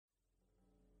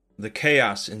The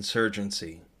Chaos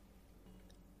Insurgency.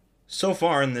 So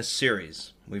far in this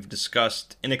series, we've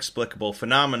discussed inexplicable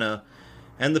phenomena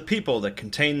and the people that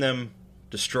contain them,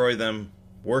 destroy them,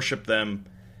 worship them,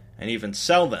 and even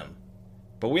sell them.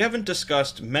 But we haven't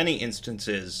discussed many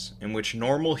instances in which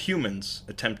normal humans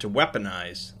attempt to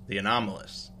weaponize the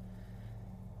anomalous.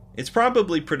 It's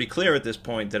probably pretty clear at this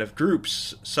point that if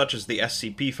groups such as the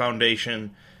SCP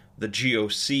Foundation, the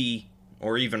GOC,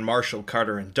 or even Marshall,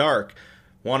 Carter, and Dark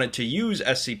wanted to use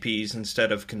SCPs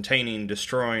instead of containing,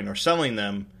 destroying, or selling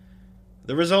them,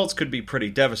 the results could be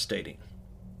pretty devastating.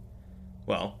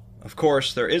 Well, of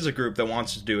course, there is a group that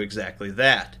wants to do exactly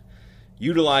that,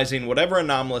 utilizing whatever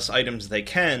anomalous items they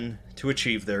can to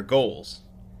achieve their goals,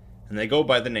 and they go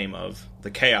by the name of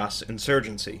the Chaos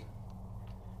Insurgency.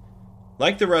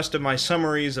 Like the rest of my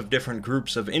summaries of different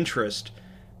groups of interest,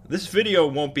 this video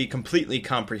won't be completely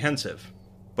comprehensive,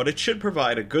 but it should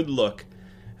provide a good look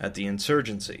at the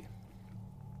insurgency.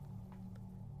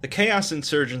 The Chaos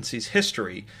Insurgency's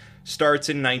history starts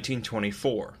in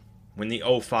 1924, when the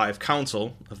O5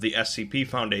 Council of the SCP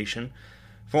Foundation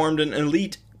formed an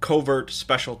elite covert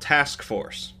special task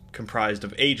force comprised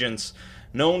of agents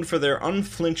known for their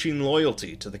unflinching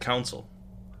loyalty to the Council.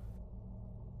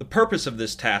 The purpose of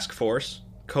this task force,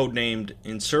 codenamed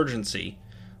Insurgency,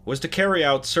 was to carry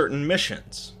out certain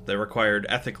missions that required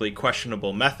ethically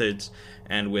questionable methods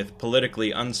and with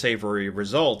politically unsavory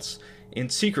results in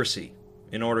secrecy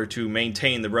in order to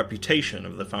maintain the reputation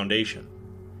of the Foundation.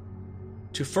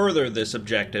 To further this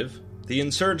objective, the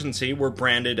Insurgency were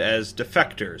branded as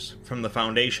defectors from the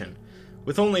Foundation,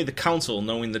 with only the Council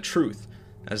knowing the truth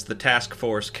as the task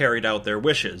force carried out their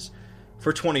wishes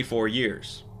for 24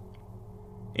 years.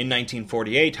 In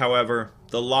 1948, however,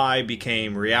 the lie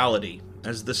became reality,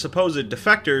 as the supposed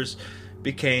defectors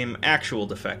became actual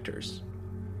defectors.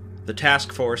 The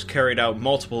task force carried out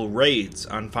multiple raids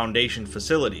on Foundation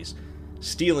facilities,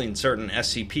 stealing certain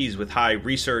SCPs with high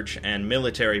research and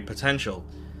military potential,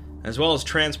 as well as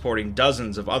transporting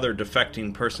dozens of other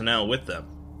defecting personnel with them.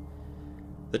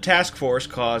 The task force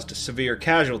caused severe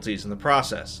casualties in the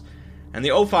process, and the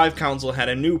O5 Council had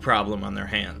a new problem on their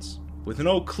hands, with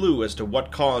no clue as to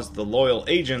what caused the loyal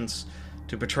agents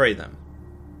to betray them.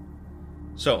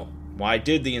 So, why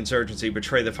did the Insurgency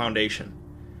betray the Foundation?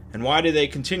 And why do they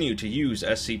continue to use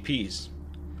SCPs?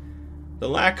 The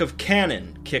lack of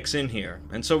canon kicks in here,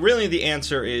 and so really the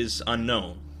answer is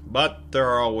unknown, but there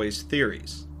are always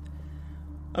theories.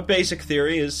 A basic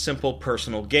theory is simple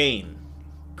personal gain.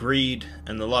 Greed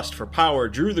and the lust for power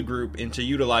drew the group into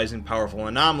utilizing powerful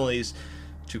anomalies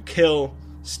to kill,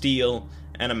 steal,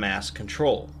 and amass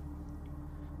control.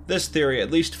 This theory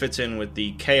at least fits in with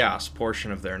the chaos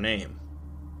portion of their name.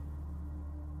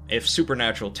 If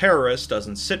supernatural terrorist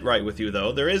doesn't sit right with you,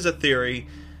 though, there is a theory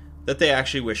that they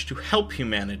actually wish to help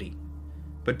humanity,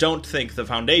 but don't think the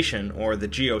Foundation or the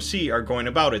GOC are going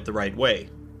about it the right way.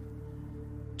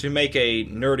 To make a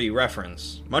nerdy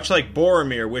reference, much like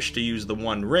Boromir wished to use the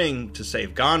One Ring to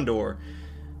save Gondor,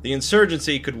 the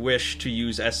Insurgency could wish to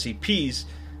use SCPs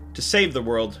to save the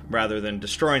world rather than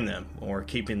destroying them or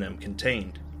keeping them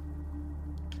contained.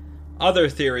 Other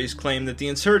theories claim that the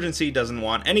Insurgency doesn't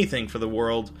want anything for the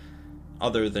world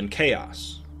other than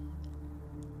chaos.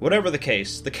 Whatever the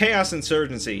case, the Chaos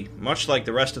Insurgency, much like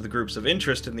the rest of the groups of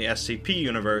interest in the SCP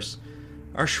universe,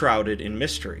 are shrouded in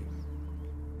mystery.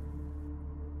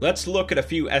 Let's look at a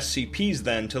few SCPs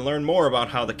then to learn more about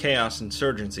how the Chaos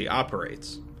Insurgency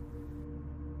operates.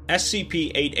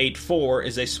 SCP-884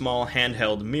 is a small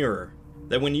handheld mirror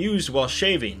that, when used while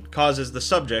shaving, causes the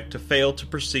subject to fail to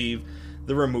perceive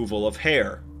the removal of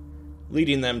hair,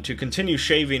 leading them to continue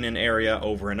shaving an area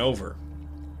over and over.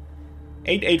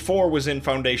 884 was in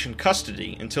Foundation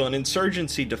custody until an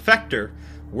Insurgency defector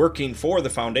working for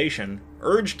the Foundation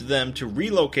urged them to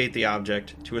relocate the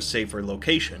object to a safer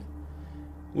location,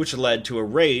 which led to a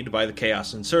raid by the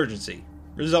Chaos Insurgency,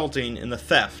 resulting in the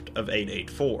theft of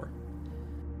 884.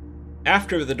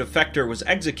 After the defector was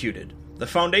executed, the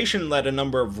Foundation led a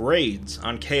number of raids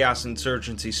on Chaos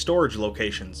Insurgency storage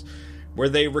locations, where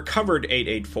they recovered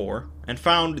 884 and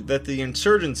found that the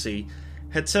Insurgency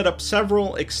had set up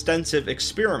several extensive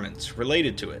experiments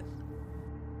related to it.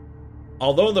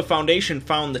 Although the Foundation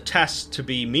found the tests to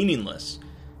be meaningless,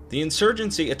 the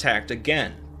Insurgency attacked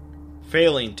again,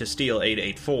 failing to steal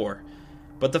 884,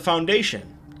 but the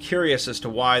Foundation, curious as to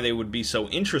why they would be so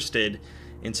interested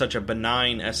in such a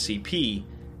benign SCP,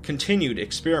 continued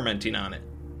experimenting on it.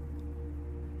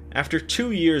 After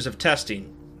 2 years of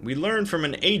testing, we learned from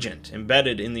an agent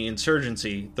embedded in the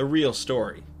Insurgency the real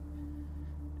story.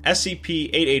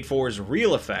 SCP-884's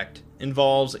real effect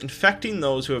involves infecting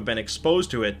those who have been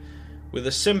exposed to it with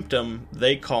a symptom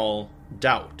they call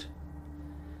doubt.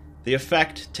 The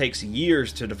effect takes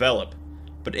years to develop,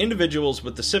 but individuals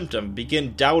with the symptom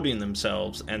begin doubting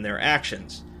themselves and their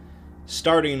actions,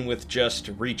 starting with just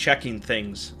rechecking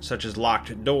things, such as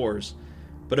locked doors,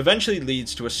 but eventually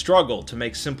leads to a struggle to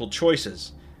make simple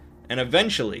choices, and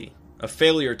eventually a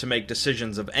failure to make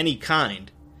decisions of any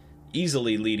kind,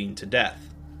 easily leading to death.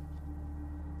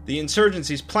 The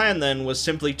Insurgency's plan then was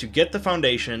simply to get the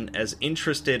Foundation as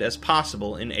interested as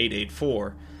possible in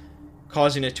 884,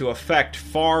 causing it to affect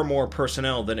far more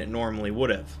personnel than it normally would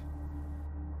have.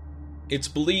 It's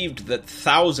believed that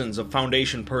thousands of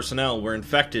Foundation personnel were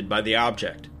infected by the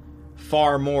object,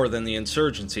 far more than the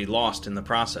Insurgency lost in the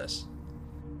process.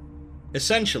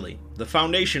 Essentially, the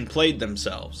Foundation played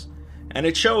themselves, and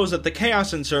it shows that the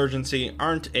Chaos Insurgency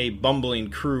aren't a bumbling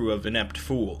crew of inept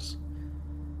fools.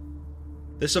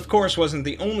 This, of course, wasn't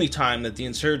the only time that the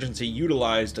Insurgency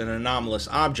utilized an anomalous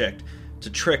object to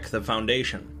trick the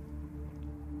Foundation.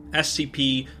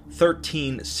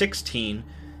 SCP-1316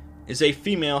 is a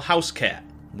female house cat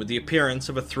with the appearance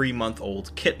of a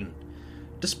 3-month-old kitten,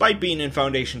 despite being in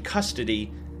Foundation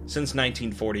custody since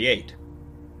 1948,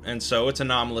 and so its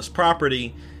anomalous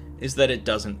property is that it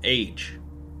doesn't age.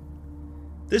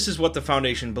 This is what the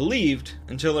Foundation believed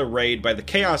until a raid by the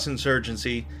Chaos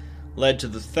Insurgency led to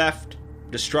the theft,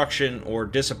 destruction, or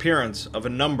disappearance of a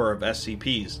number of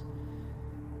SCPs.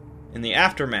 In the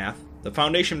aftermath, the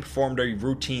Foundation performed a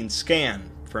routine scan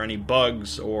for any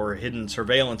bugs or hidden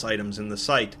surveillance items in the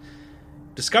site,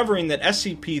 discovering that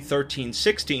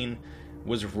SCP-1316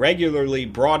 was regularly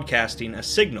broadcasting a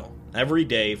signal every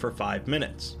day for 5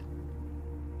 minutes.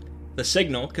 The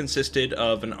signal consisted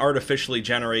of an artificially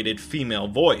generated female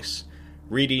voice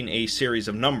reading a series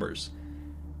of numbers,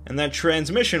 and that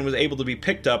transmission was able to be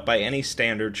picked up by any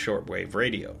standard shortwave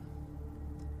radio.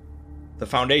 The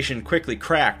Foundation quickly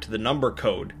cracked the number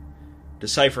code,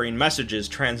 deciphering messages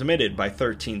transmitted by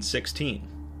 1316.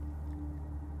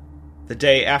 The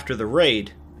day after the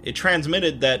raid, it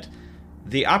transmitted that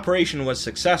the operation was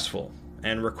successful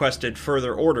and requested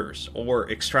further orders or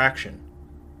extraction.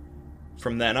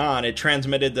 From then on, it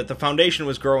transmitted that the Foundation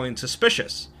was growing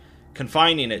suspicious,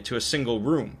 confining it to a single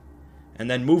room, and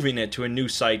then moving it to a new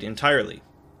site entirely.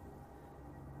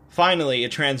 Finally,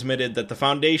 it transmitted that the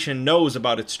Foundation knows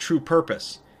about its true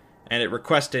purpose, and it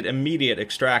requested immediate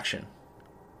extraction.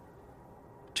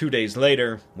 2 days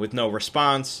later, with no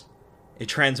response, it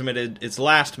transmitted its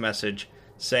last message,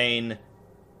 saying,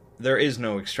 "There is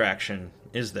no extraction,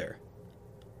 is there?"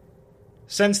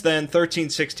 Since then,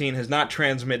 1316 has not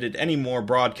transmitted any more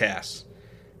broadcasts,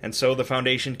 and so the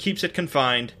Foundation keeps it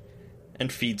confined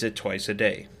and feeds it twice a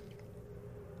day.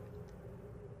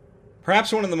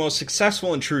 Perhaps one of the most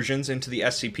successful intrusions into the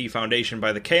SCP Foundation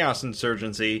by the Chaos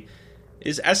Insurgency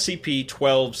is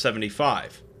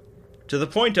SCP-1275, to the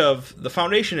point of the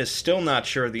Foundation is still not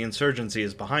sure the Insurgency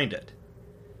is behind it.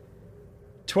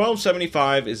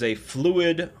 1275 is a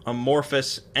fluid,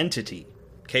 amorphous entity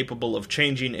capable of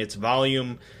changing its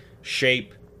volume,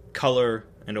 shape, color,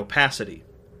 and opacity.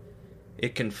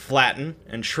 It can flatten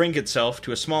and shrink itself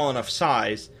to a small enough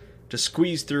size to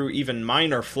squeeze through even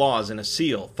minor flaws in a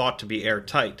seal thought to be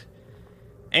airtight,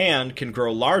 and can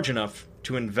grow large enough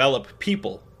to envelop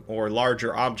people or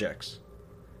larger objects.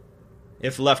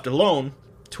 If left alone,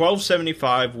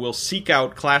 1275 will seek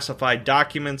out classified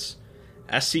documents,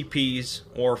 SCPs,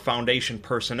 or Foundation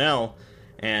personnel,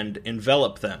 and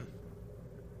envelop them.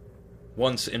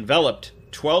 Once enveloped,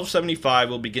 1275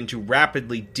 will begin to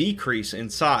rapidly decrease in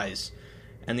size,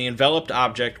 and the enveloped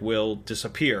object will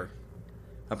disappear,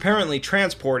 apparently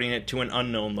transporting it to an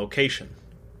unknown location.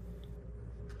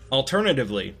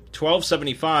 Alternatively,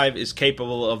 1275 is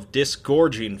capable of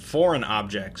disgorging foreign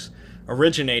objects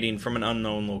originating from an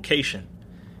unknown location,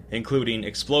 including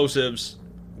explosives,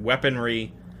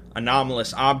 weaponry,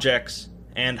 anomalous objects,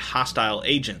 and hostile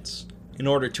agents, in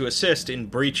order to assist in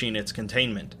breaching its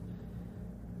containment.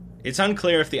 It's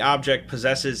unclear if the object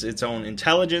possesses its own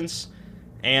intelligence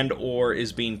and/or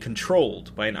is being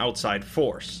controlled by an outside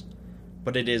force,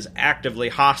 but it is actively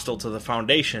hostile to the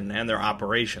Foundation and their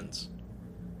operations.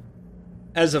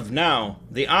 As of now,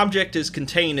 the object is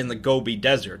contained in the Gobi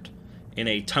Desert, in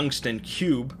a tungsten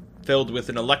cube filled with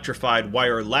an electrified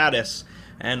wire lattice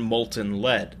and molten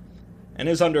lead, and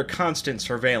is under constant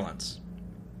surveillance.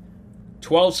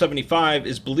 1275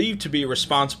 is believed to be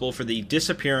responsible for the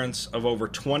disappearance of over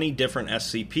 20 different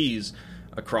SCPs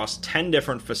across 10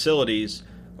 different facilities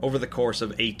over the course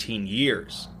of 18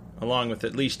 years, along with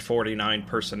at least 49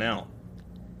 personnel.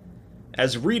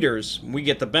 As readers, we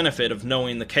get the benefit of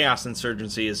knowing the Chaos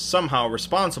Insurgency is somehow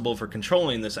responsible for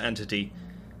controlling this entity,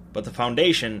 but the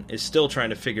Foundation is still trying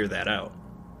to figure that out.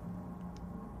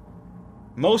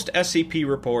 Most SCP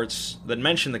reports that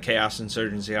mention the Chaos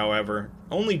Insurgency, however,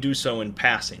 only do so in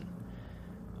passing.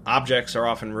 Objects are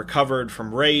often recovered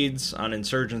from raids on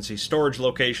Insurgency storage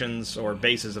locations or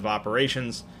bases of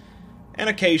operations, and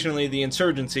occasionally the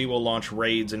Insurgency will launch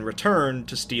raids in return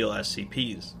to steal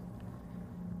SCPs.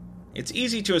 It's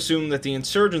easy to assume that the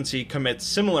Insurgency commits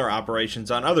similar operations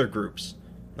on other groups,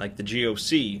 like the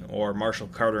GOC or Marshall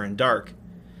Carter and Dark.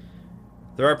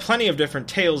 There are plenty of different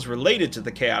tales related to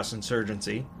the Chaos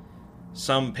Insurgency,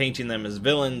 some painting them as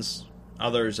villains,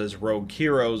 others as rogue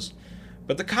heroes,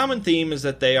 but the common theme is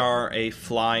that they are a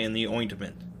fly in the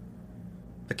ointment.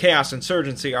 The Chaos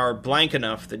Insurgency are blank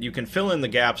enough that you can fill in the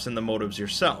gaps in the motives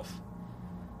yourself.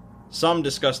 Some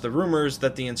discuss the rumors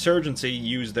that the Insurgency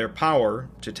use their power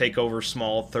to take over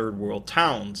small third-world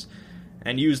towns,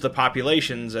 and use the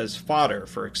populations as fodder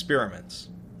for experiments,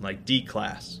 like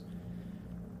D-Class.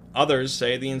 Others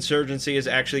say the Insurgency is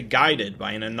actually guided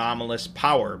by an anomalous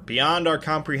power beyond our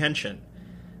comprehension,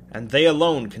 and they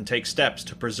alone can take steps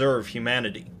to preserve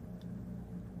humanity.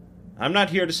 I'm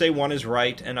not here to say one is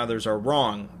right and others are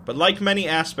wrong, but like many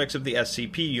aspects of the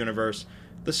SCP universe,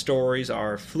 the stories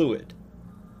are fluid.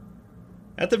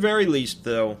 At the very least,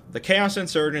 though, the Chaos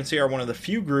Insurgency are one of the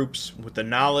few groups with the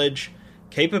knowledge,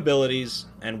 capabilities,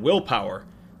 and willpower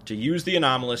to use the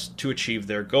anomalous to achieve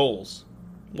their goals,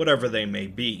 whatever they may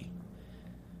be.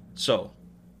 So,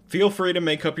 feel free to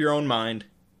make up your own mind,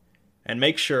 and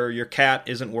make sure your cat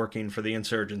isn't working for the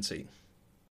Insurgency.